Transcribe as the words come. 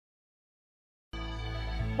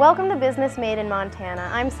Welcome to Business Made in Montana.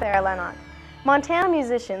 I'm Sarah Lennox. Montana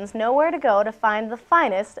musicians know where to go to find the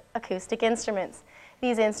finest acoustic instruments.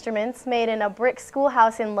 These instruments, made in a brick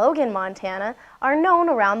schoolhouse in Logan, Montana, are known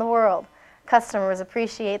around the world. Customers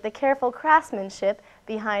appreciate the careful craftsmanship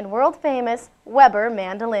behind world-famous Weber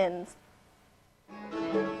mandolins.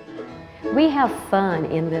 We have fun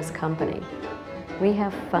in this company. We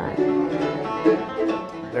have fun.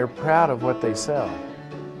 They're proud of what they sell.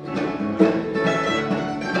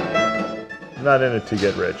 I'm not in it to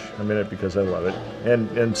get rich. I'm in it because I love it.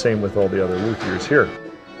 And same with all the other luthiers here.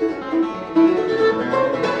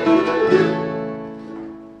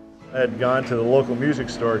 I had gone to the local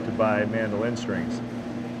music store to buy mandolin strings.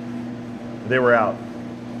 They were out.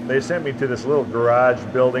 They sent me to this little garage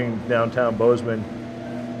building downtown Bozeman,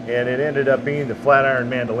 and it ended up being the Flatiron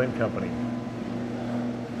Mandolin Company.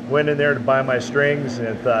 Went in there to buy my strings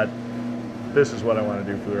and thought, this is what I want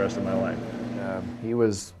to do for the rest of my life. He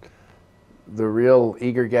was the real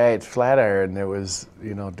eager guy at Flatiron that was,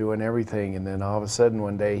 doing everything, and then all of a sudden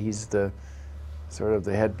one day he's the sort of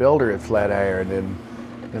the head builder at Flatiron, and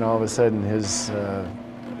then all of a sudden he's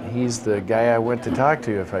the guy I went to talk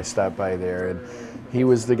to if I stopped by there, and he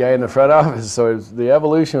was the guy in the front office, so the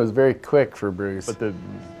evolution was very quick for Bruce. But the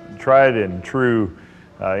tried and true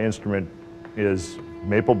instrument is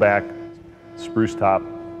maple back, spruce top,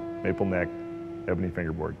 maple neck, ebony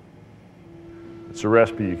fingerboard. It's a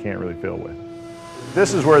recipe you can't really fail with.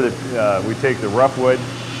 This is where we take the rough wood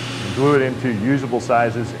and glue it into usable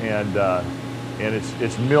sizes, and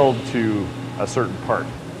it's milled to a certain part.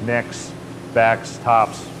 Necks, backs,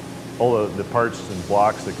 tops, all the parts and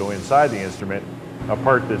blocks that go inside the instrument, a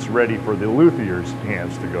part that's ready for the luthier's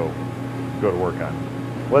hands to go to work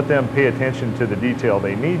on. Let them pay attention to the detail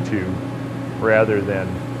they need to, rather than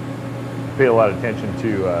pay a lot of attention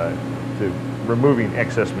to removing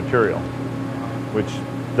excess material, which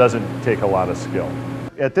doesn't take a lot of skill.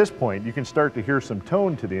 At this point, you can start to hear some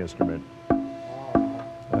tone to the instrument.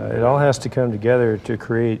 It all has to come together to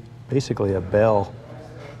create basically a bell,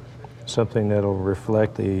 something that'll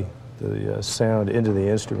reflect the sound into the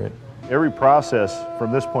instrument. Every process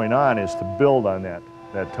from this point on is to build on that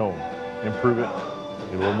tone, improve it,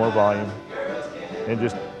 get a little more volume, and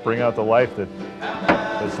just bring out the life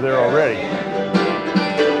that's there already.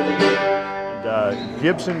 And,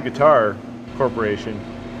 Gibson Guitar Corporation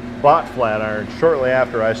bought Flatiron shortly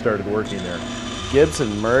after I started working there.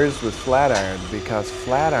 Gibson merged with Flatiron because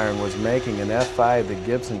Flatiron was making an F5 that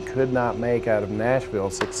Gibson could not make out of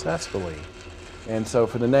Nashville successfully. And so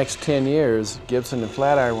for the next 10 years, Gibson and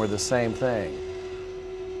Flatiron were the same thing.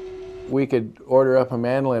 We could order up a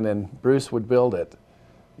mandolin and Bruce would build it.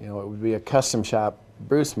 It would be a custom shop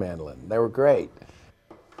Bruce mandolin. They were great.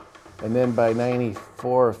 And then by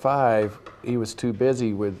 94 or 5, he was too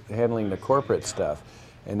busy with handling the corporate stuff.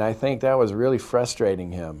 And I think that was really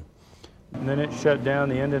frustrating him. And then it shut down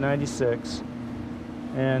the end of '96.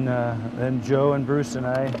 And then Joe and Bruce and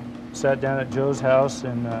I sat down at Joe's house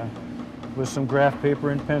and with some graph paper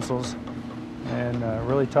and pencils and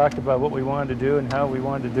really talked about what we wanted to do and how we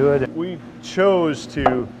wanted to do it. We chose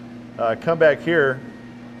to come back here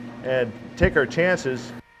and take our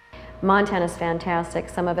chances. Montana's fantastic.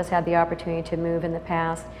 Some of us had the opportunity to move in the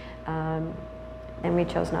past, and we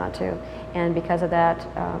chose not to. And because of that,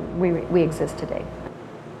 we exist today.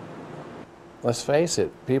 Let's face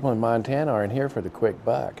it, people in Montana aren't here for the quick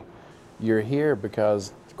buck. You're here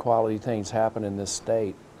because quality things happen in this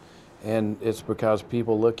state, and it's because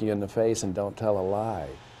people look you in the face and don't tell a lie.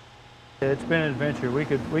 It's been an adventure. We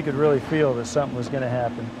could really feel that something was going to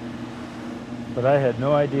happen, but I had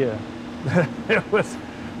no idea that it was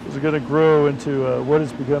going to grow into what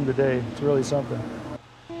it's become today. It's really something.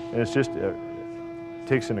 And it's just, it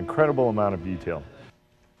takes an incredible amount of detail.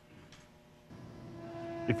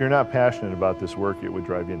 If you're not passionate about this work, it would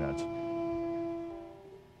drive you nuts.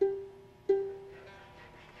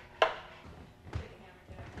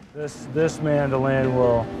 This mandolin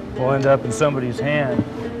will end up in somebody's hand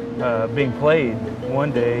being played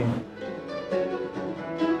one day.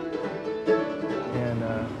 And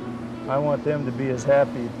I want them to be as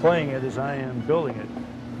happy playing it as I am building it.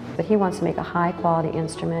 But he wants to make a high-quality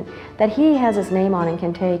instrument that he has his name on and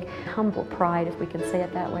can take humble pride, if we can say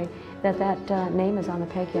it that way, that name is on the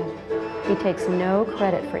peg head. He takes no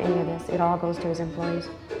credit for any of this. It all goes to his employees.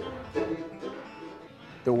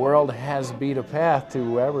 The world has beat a path to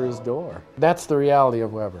Weber's door. That's the reality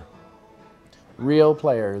of Weber. Real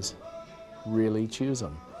players really choose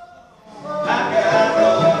them.